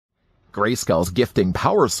Grayskull's gifting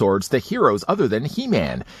power swords to heroes other than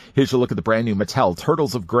He-Man. Here's a look at the brand new Mattel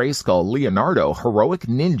Turtles of Grayskull Leonardo Heroic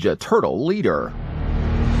Ninja Turtle Leader.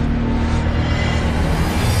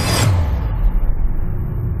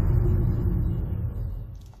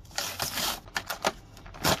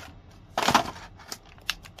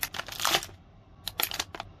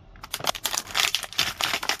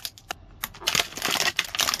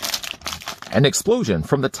 An explosion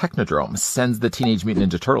from the Technodrome sends the Teenage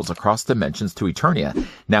Mutant Ninja Turtles across dimensions to Eternia.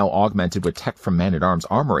 Now augmented with tech from Man-at-Arms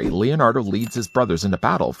Armory, Leonardo leads his brothers into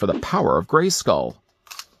battle for the power of Grayskull.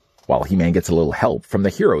 While He-Man gets a little help from the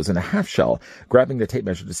heroes in a half-shell, grabbing the tape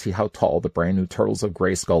measure to see how tall the brand new Turtles of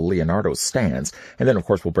Grayskull Leonardo stands. And then, of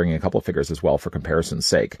course, we'll bring in a couple of figures as well for comparison's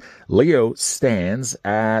sake. Leo stands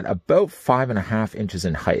at about 5.5 inches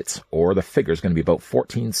in height, or the figure's going to be about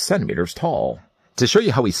 14 centimeters tall. To show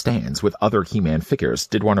you how he stands with other He-Man figures,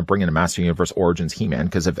 did want to bring in a Master Universe Origins He-Man,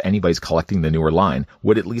 because if anybody's collecting the newer line,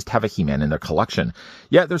 would at least have a He-Man in their collection.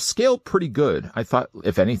 Yeah, they're scaled pretty good. I thought,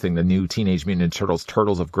 if anything, the new Teenage Mutant Ninja Turtles,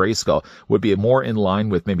 Turtles of Grayskull, would be more in line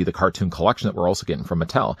with maybe the cartoon collection that we're also getting from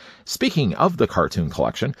Mattel. Speaking of the cartoon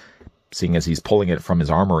collection, seeing as he's pulling it from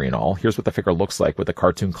his armory and all, here's what the figure looks like with the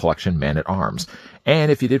cartoon collection Man-at-Arms.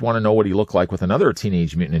 And if you did want to know what he looked like with another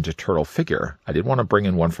Teenage Mutant Ninja Turtle figure, I did want to bring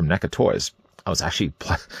in one from NECA Toys. I was actually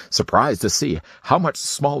surprised to see how much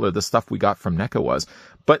smaller the stuff we got from NECA was.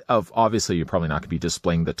 But obviously, you're probably not going to be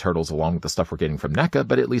displaying the turtles along with the stuff we're getting from NECA,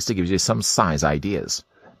 but at least it gives you some size ideas.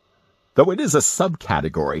 Though it is a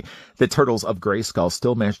subcategory, the Turtles of Grayskull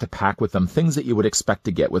still managed to pack with them things that you would expect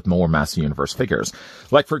to get with more Master Universe figures.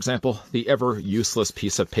 Like, for example, the ever-useless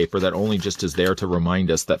piece of paper that only just is there to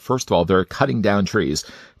remind us that, first of all, they're cutting down trees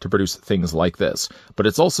to produce things like this. But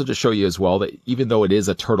it's also to show you as well that even though it is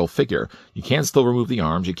a turtle figure, you can still remove the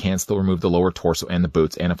arms, you can still remove the lower torso and the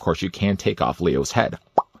boots, and of course you can take off Leo's head,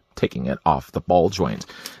 taking it off the ball joint.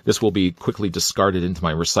 This will be quickly discarded into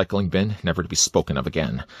my recycling bin, never to be spoken of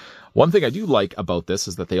again. One thing I do like about this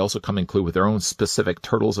is that they also come included with their own specific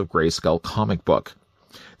Turtles of Grayskull comic book.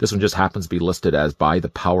 This one just happens to be listed as By the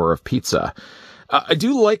Power of Pizza. I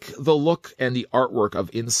do like the look and the artwork of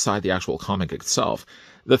inside the actual comic itself.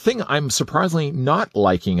 The thing I'm surprisingly not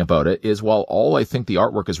liking about it is, while all I think the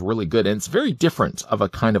artwork is really good, and it's very different of a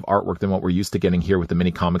kind of artwork than what we're used to getting here with the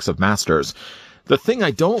mini comics of Masters. The thing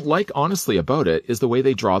I don't like, honestly, about it is the way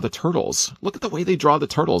they draw the turtles. Look at the way they draw the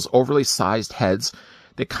turtles. Overly sized heads.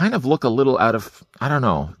 They kind of look a little out of, I don't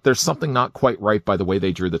know, there's something not quite right by the way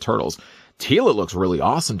they drew the turtles. Teela looks really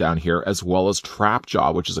awesome down here, as well as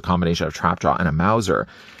Trapjaw, which is a combination of Trapjaw and a Mauser.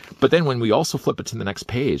 But then when we also flip it to the next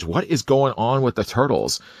page, what is going on with the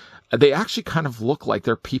turtles? They actually kind of look like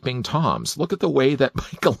they're peeping Toms. Look at the way that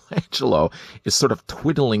Michelangelo is sort of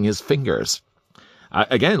twiddling his fingers.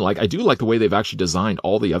 Again, I do like the way they've actually designed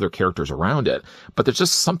all the other characters around it, but there's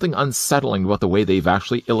just something unsettling about the way they've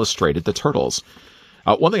actually illustrated the turtles.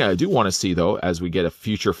 One thing I do want to see, though, as we get a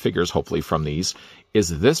future figures, hopefully, from these,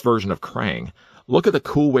 is this version of Krang. Look at the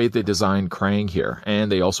cool way they designed Krang here.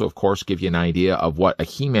 And they also, of course, give you an idea of what a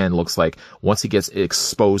He-Man looks like once he gets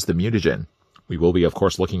exposed to mutagen. We will be, of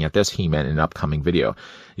course, looking at this He-Man in an upcoming video.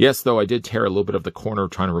 Yes, though, I did tear a little bit of the corner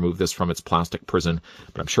trying to remove this from its plastic prison,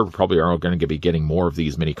 but I'm sure we probably are going to be getting more of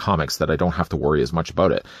these mini comics that I don't have to worry as much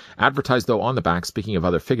about it. Advertised, though, on the back, speaking of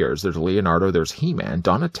other figures, there's Leonardo, there's He-Man,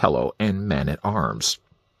 Donatello, and Man-at-Arms.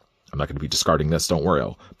 I'm not going to be discarding this, don't worry,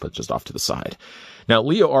 I'll put it just off to the side. Now,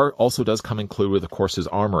 Leo art also does come included with, of course, his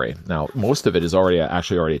armory. Now, most of it is already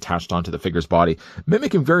attached onto the figure's body,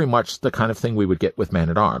 mimicking very much the kind of thing we would get with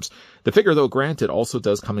Man-at-Arms. The figure, though, granted, also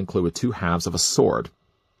does come included with two halves of a sword.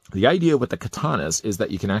 The idea with the katanas is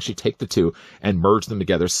that you can actually take the two and merge them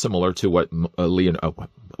together, similar to what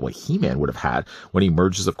what He-Man would have had when he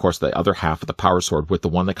merges, of course, the other half of the power sword with the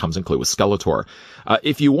one that comes included with Skeletor.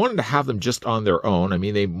 If you wanted to have them just on their own, I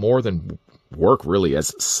mean, they more than work really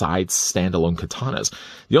as side standalone katanas.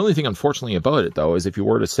 The only thing, unfortunately, about it, though, is if you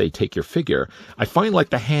were to, say, take your figure, I find like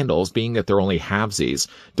the handles, being that they're only halvesies,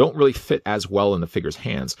 don't really fit as well in the figure's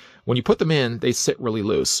hands. When you put them in, they sit really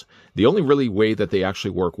loose. The only really way that they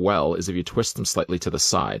actually work well is if you twist them slightly to the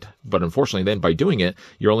side. But unfortunately, then by doing it,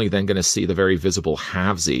 you're only then going to see the very visible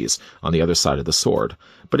halvesies on the other side of the sword.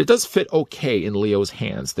 But it does fit okay in Leo's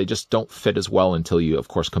hands. They just don't fit as well until you, of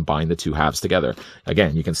course, combine the two halves together.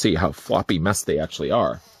 Again, you can see how floppy mess they actually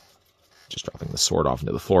are. Just dropping the sword off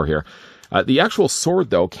into the floor here. The actual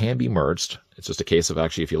sword, though, can be merged. It's just a case of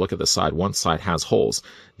actually, if you look at the side, one side has holes.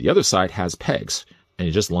 The other side has pegs. And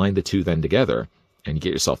you just line the two then together. and you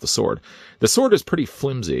get yourself the sword. The sword is pretty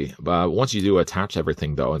flimsy, but once you do attach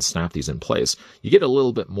everything, though, and snap these in place, you get a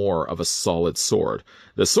little bit more of a solid sword.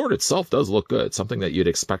 The sword itself does look good, something that you'd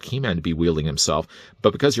expect He-Man to be wielding himself,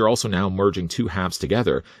 but because you're also now merging two halves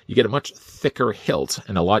together, you get a much thicker hilt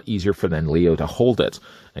and a lot easier for then Leo to hold it.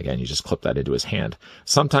 Again, you just clip that into his hand.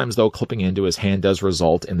 Sometimes, though, clipping into his hand does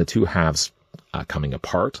result in the two halves coming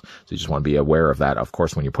apart. So you just want to be aware of that, of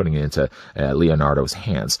course, when you're putting it into Leonardo's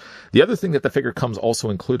hands. The other thing that the figure comes also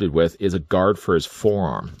included with is a guard for his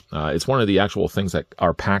forearm. It's one of the actual things that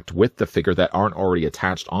are packed with the figure that aren't already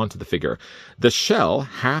attached onto the figure. The shell,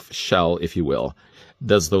 half shell, if you will,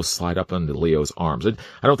 does those slide up onto Leo's arms. And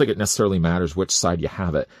I don't think it necessarily matters which side you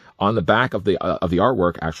have it. On the back of the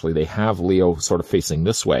artwork, actually, they have Leo sort of facing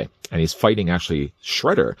this way, and he's fighting actually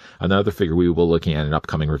Shredder, another figure we will be looking at in an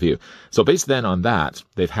upcoming review. So based then on that,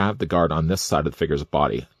 they've had the guard on this side of the figure's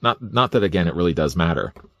body. Not that, again, it really does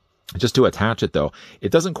matter. Just to attach it, though,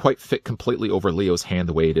 it doesn't quite fit completely over Leo's hand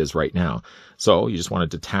the way it is right now. So you just want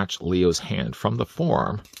to detach Leo's hand from the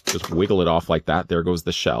forearm, just wiggle it off like that. There goes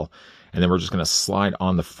the shell. And then we're just going to slide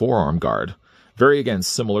on the forearm guard. Very, again,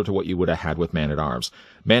 similar to what you would have had with Man-at-Arms.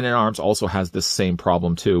 Man-at-Arms also has this same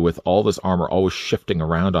problem, too, with all this armor always shifting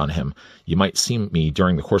around on him. You might see me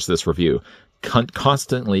during the course of this review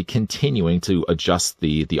constantly continuing to adjust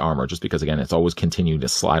the armor, just because, again, it's always continuing to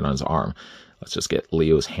slide on his arm. Let's just get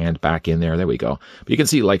Leo's hand back in there. There we go. But you can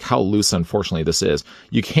see like how loose, unfortunately, this is.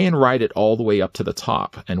 You can ride it all the way up to the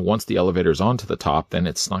top. And once the elevator's onto the top, then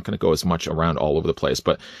it's not going to go as much around all over the place.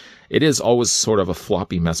 But it is always sort of a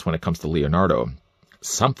floppy mess when it comes to Leonardo.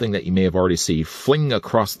 Something that you may have already seen fling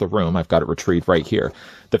across the room. I've got it retrieved right here.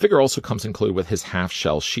 The figure also comes included with his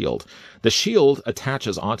half-shell shield. The shield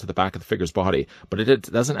attaches onto the back of the figure's body, but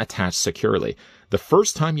it doesn't attach securely. The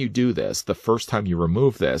first time you do this, the first time you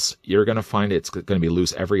remove this, you're going to find it's going to be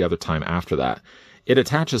loose every other time after that. It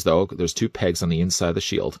attaches, though. There's two pegs on the inside of the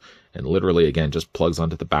shield, and literally, again, just plugs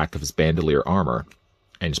onto the back of his bandolier armor.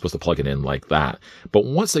 And you're supposed to plug it in like that. But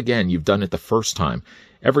once again, you've done it the first time.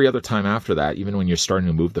 Every other time after that, even when you're starting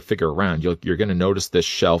to move the figure around, you're going to notice this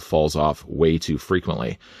shell falls off way too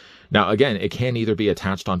frequently. Now, again, it can either be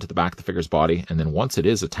attached onto the back of the figure's body, and then once it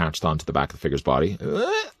is attached onto the back of the figure's body,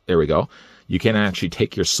 there we go, you can actually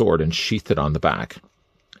take your sword and sheath it on the back.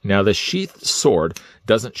 Now, the sheathed sword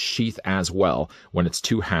doesn't sheath as well when it's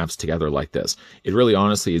two halves together like this. It really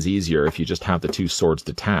honestly is easier if you just have the two swords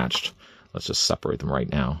detached. Let's just separate them right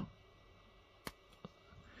now.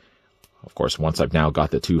 Of course, once I've now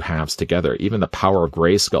got the two halves together, even the power of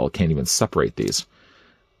Grayskull can't even separate these.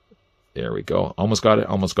 There we go. Almost got it.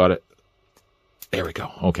 Almost got it. There we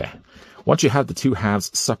go. Okay. Once you have the two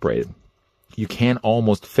halves separated, you can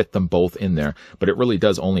almost fit them both in there, but it really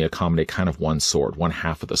does only accommodate kind of one sword, one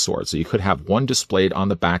half of the sword. So you could have one displayed on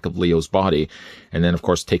the back of Leo's body, and then, of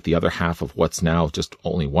course, take the other half of what's now just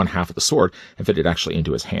only one half of the sword and fit it actually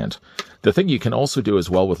into his hand. The thing you can also do as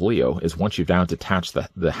well with Leo is once you've now detached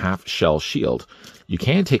the half-shell shield, you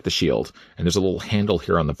can take the shield, and there's a little handle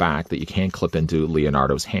here on the back that you can clip into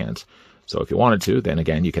Leonardo's hand. So if you wanted to, then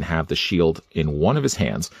again, you can have the shield in one of his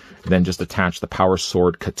hands, then just attach the power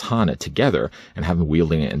sword katana together and have him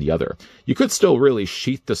wielding it in the other. You could still really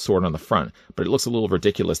sheath the sword on the front, but it looks a little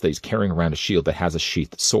ridiculous that he's carrying around a shield that has a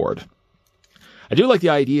sheathed sword. I do like the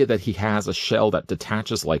idea that he has a shell that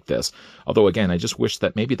detaches like this, although again, I just wish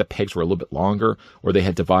that maybe the pegs were a little bit longer, or they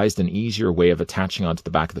had devised an easier way of attaching onto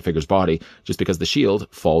the back of the figure's body, just because the shield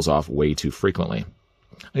falls off way too frequently.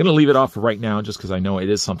 I'm going to leave it off right now just because I know it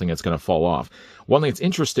is something that's going to fall off. One thing that's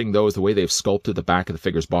interesting, though, is the way they've sculpted the back of the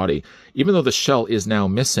figure's body. Even though the shell is now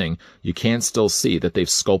missing, you can still see that they've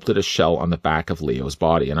sculpted a shell on the back of Leo's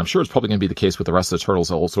body. And I'm sure it's probably going to be the case with the rest of the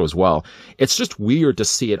turtles also as well. It's just weird to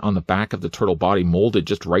see it on the back of the turtle body molded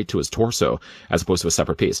just right to his torso as opposed to a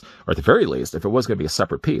separate piece. Or at the very least, if it was going to be a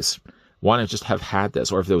separate piece, why not just have had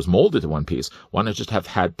this? Or if it was molded to one piece, why not just have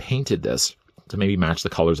had painted this to maybe match the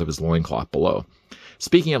colors of his loincloth below?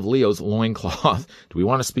 Speaking of Leo's loincloth, do we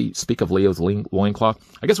want to speak of Leo's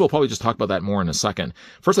loincloth? I guess we'll probably just talk about that more in a second.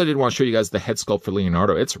 First, I did want to show you guys the head sculpt for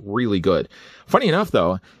Leonardo. It's really good. Funny enough,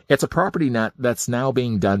 though, it's a property that's now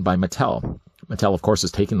being done by Mattel. Mattel, of course,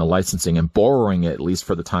 is taking the licensing and borrowing it, at least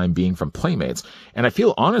for the time being, from Playmates. And I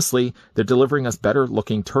feel, honestly, they're delivering us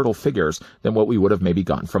better-looking turtle figures than what we would have maybe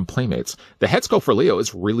gotten from Playmates. The head sculpt for Leo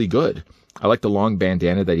is really good. I like the long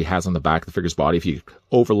bandana that he has on the back of the figure's body. If you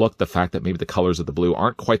overlook the fact that maybe the colors of the blue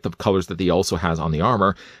aren't quite the colors that he also has on the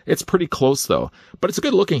armor, it's pretty close, though. But it's a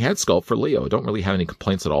good-looking head sculpt for Leo. I don't really have any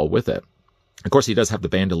complaints at all with it. Of course, he does have the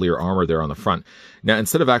bandolier armor there on the front. Now,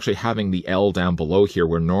 instead of actually having the L down below here,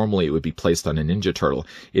 where normally it would be placed on a Ninja Turtle,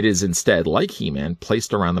 it is instead, like He-Man,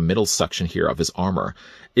 placed around the middle section here of his armor.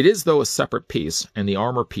 It is, though, a separate piece, and the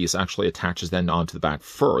armor piece actually attaches then onto the back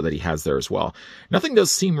fur that he has there as well. Nothing does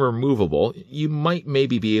seem removable. You might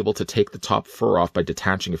maybe be able to take the top fur off by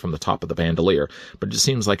detaching it from the top of the bandolier, but it just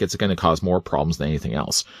seems like it's going to cause more problems than anything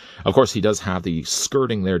else. Of course, he does have the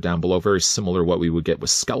skirting there down below, very similar to what we would get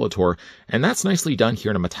with Skeletor, and that's nicely done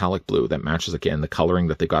here in a metallic blue that matches, again, the coloring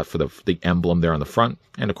that they got for the emblem there on the front,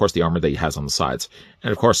 and of course the armor that he has on the sides.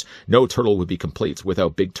 And of course, no turtle would be complete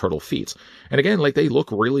without big turtle feet. And again, like, they look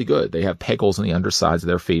really good. They have peg holes in the undersides of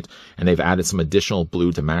their feet, and they've added some additional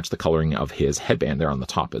blue to match the coloring of his headband there on the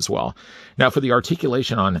top as well. Now, for the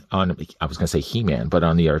articulation on I was going to say He-Man, but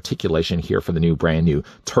on the articulation here for the brand new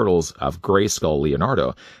Turtles of Grayskull Leonardo,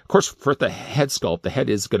 of course, for the head sculpt, the head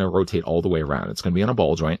is going to rotate all the way around. It's going to be on a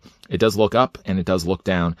ball joint. It does look up, and it does look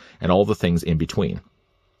down, and all the things in between.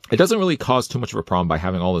 It doesn't really cause too much of a problem by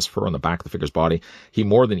having all this fur on the back of the figure's body. He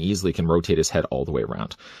more than easily can rotate his head all the way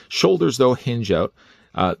around. Shoulders, though, hinge out.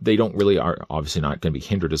 They are obviously not going to be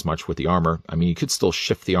hindered as much with the armor. I mean, you could still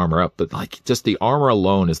shift the armor up, but like, just the armor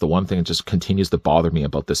alone is the one thing that just continues to bother me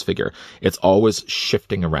about this figure. It's always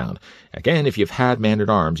shifting around. Again, if you've had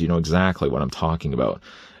Man-at-Arms, you know exactly what I'm talking about.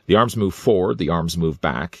 The arms move forward, the arms move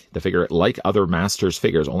back. The figure, like other Masters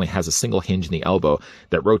figures, only has a single hinge in the elbow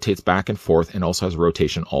that rotates back and forth and also has a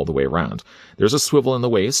rotation all the way around. There's a swivel in the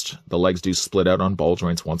waist. The legs do split out on ball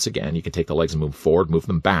joints once again. You can take the legs and move forward, move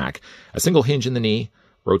them back. A single hinge in the knee,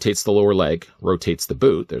 rotates the lower leg, rotates the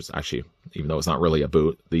boot. There's actually, even though it's not really a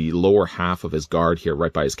boot, the lower half of his guard here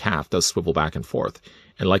right by his calf does swivel back and forth.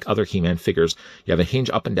 And like other He-Man figures, you have a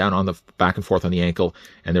hinge up and down on the back and forth on the ankle,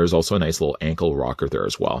 and there's also a nice little ankle rocker there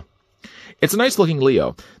as well. It's a nice looking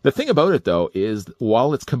Leo. The thing about it, though, is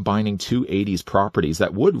while it's combining two 80s properties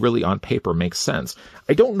that would really on paper make sense,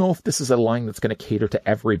 I don't know if this is a line that's going to cater to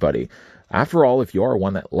everybody. After all, if you are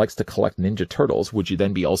one that likes to collect Ninja Turtles, would you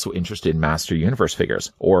then be also interested in Master Universe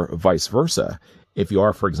figures, or vice versa? If you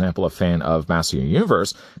are, for example, a fan of Master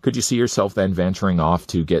Universe, could you see yourself then venturing off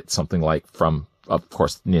to get something like from, of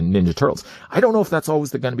course, Ninja Turtles? I don't know if that's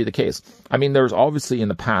always going to be the case. I mean, there's obviously in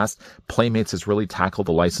the past, Playmates has really tackled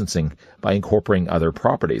the licensing by incorporating other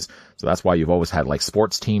properties. So that's why you've always had like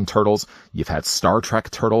Sports Team Turtles, you've had Star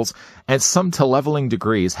Trek Turtles, and some to leveling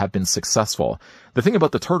degrees have been successful. The thing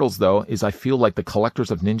about the Turtles, though, is I feel like the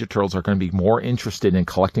collectors of Ninja Turtles are going to be more interested in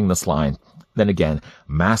collecting this line than, again,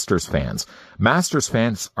 Masters fans. Masters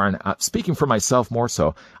fans are, speaking for myself more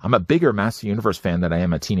so, I'm a bigger Master Universe fan than I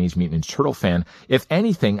am a Teenage Mutant Ninja Turtle fan. If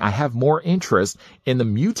anything, I have more interest in the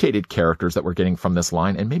mutated characters that we're getting from this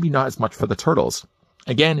line, and maybe not as much for the Turtles.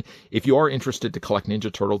 Again, if you are interested to collect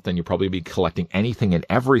Ninja Turtles, then you'll probably be collecting anything and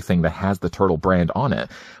everything that has the Turtle brand on it.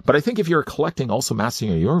 But I think if you're collecting also Master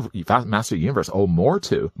Universe,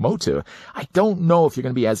 Motu, I don't know if you're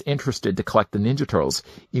going to be as interested to collect the Ninja Turtles,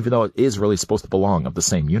 even though it is really supposed to belong of the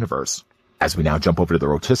same universe. As we now jump over to the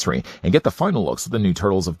rotisserie and get the final looks of the new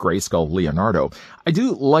Turtles of Grayskull Leonardo, I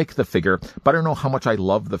do like the figure, but I don't know how much I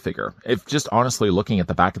love the figure. If just honestly looking at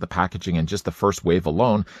the back of the packaging and just the first wave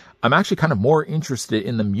alone, I'm actually kind of more interested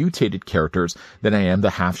in the mutated characters than I am the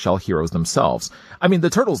half-shell heroes themselves. I mean, the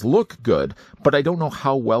Turtles look good, but I don't know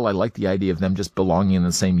how well I like the idea of them just belonging in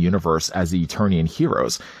the same universe as the Eternian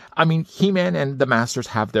heroes. I mean, He-Man and the Masters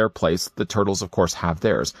have their place. The Turtles, of course, have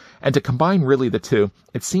theirs. And to combine really the two,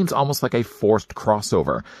 it seems almost like a forced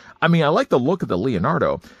crossover. I mean, I like the look of the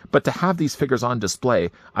Leonardo, but to have these figures on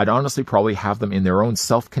display, I'd honestly probably have them in their own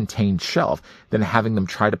self-contained shelf than having them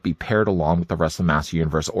try to be paired along with the rest of the Master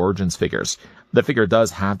Universe Origins figures. The figure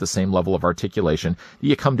does have the same level of articulation that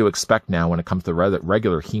you come to expect now when it comes to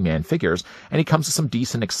regular He-Man figures, and he comes with some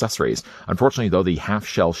decent accessories. Unfortunately, though, the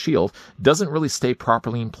half-shell shield doesn't really stay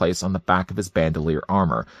properly in place on the back of his bandolier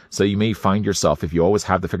armor. So you may find yourself, if you always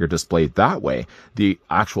have the figure displayed that way, the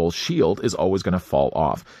actual shield is always going to fall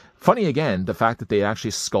off. Funny again, the fact that they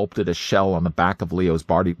actually sculpted a shell on the back of Leo's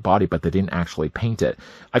body, but they didn't actually paint it.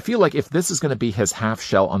 I feel like if this is going to be his half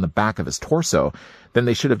shell on the back of his torso, then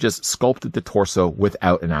they should have just sculpted the torso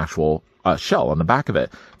without an actual shell on the back of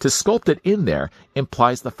it. To sculpt it in there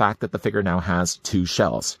implies the fact that the figure now has two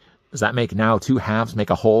shells. Does that make now two halves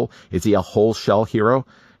make a whole? Is he a whole shell hero?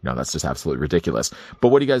 No, that's just absolutely ridiculous. But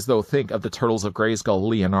what do you guys, though, think of the Turtles of Grayskull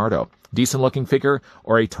Leonardo? Decent-looking figure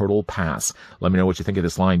or a total pass? Let me know what you think of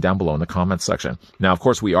this line down below in the comments section. Now, of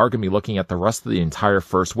course, we are going to be looking at the rest of the entire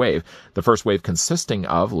first wave. The first wave consisting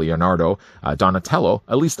of Leonardo, Donatello,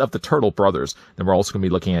 at least of the Turtle brothers. Then we're also going to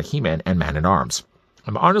be looking at He-Man and Man-at-Arms.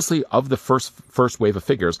 I'm honestly, of the first wave of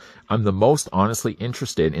figures, I'm the most honestly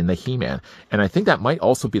interested in the He-Man. And I think that might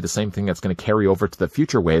also be the same thing that's going to carry over to the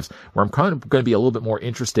future waves, where I'm kind of going to be a little bit more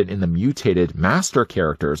interested in the mutated master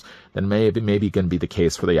characters than maybe going to be the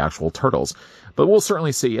case for the actual Turtles. But we'll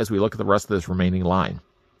certainly see as we look at the rest of this remaining line.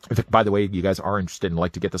 If, by the way, you guys are interested and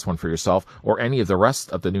like to get this one for yourself or any of the rest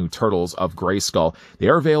of the new Turtles of Grayskull, they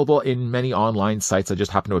are available in many online sites. I just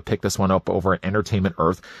happen to have picked this one up over at Entertainment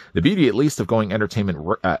Earth. The beauty, at least, of going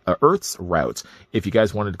Entertainment Earth's route, if you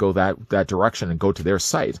guys wanted to go that direction and go to their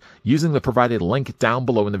site, using the provided link down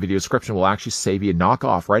below in the video description will actually save you knock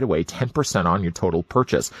off right away 10% on your total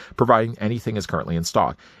purchase, providing anything is currently in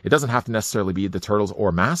stock. It doesn't have to necessarily be the Turtles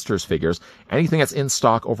or Masters figures. Anything that's in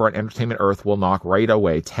stock over at Entertainment Earth will knock right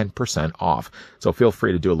away 10% off. So feel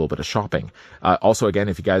free to do a little bit of shopping. Also, again,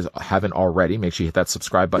 if you guys haven't already, make sure you hit that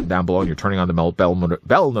subscribe button down below and you're turning on the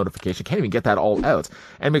bell notification. Can't even get that all out.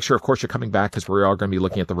 And make sure, of course, you're coming back because we are going to be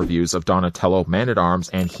looking at the reviews of Donatello, Man-at-Arms,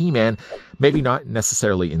 and He-Man, maybe not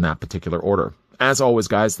necessarily in that particular order. As always,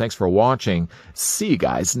 guys, thanks for watching. See you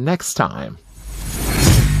guys next time.